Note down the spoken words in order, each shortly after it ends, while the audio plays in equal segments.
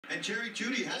And Jerry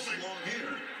Jeudy has some long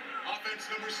hair. Offense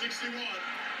number 61,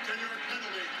 10-yard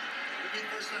penalty. Repeat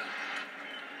first down.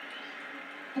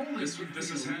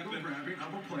 This is illegal grabbing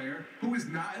of a player who is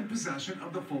not in possession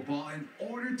of the football in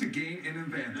order to gain an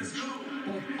advantage.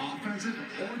 Both offensive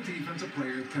or defensive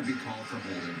players can be called for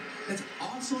holding. It's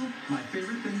also my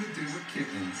favorite thing to do with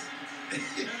kittens. Do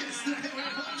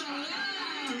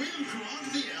we have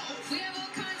Gronk the elf? We have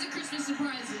all kinds of Christmas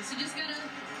surprises.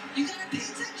 You gotta pay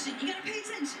attention. You gotta pay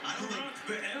attention. I don't think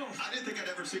the elf. I didn't think I'd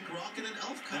ever see Gronk in an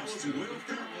elf That was costume. Will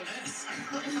Ferrell-esque.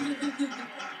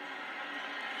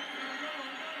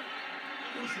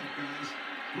 What's up, guys?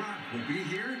 Gronk will be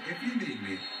here if you need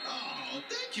me. Oh,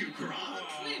 thank you, Gronk.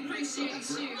 We appreciate That's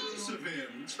so you. nice of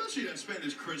him, especially to spend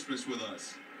his Christmas with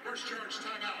us. First charge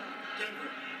timeout,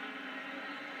 Denver.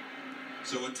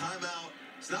 So a timeout,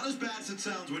 it's not as bad as it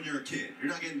sounds when you're a kid.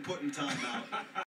 You're not getting put in timeout.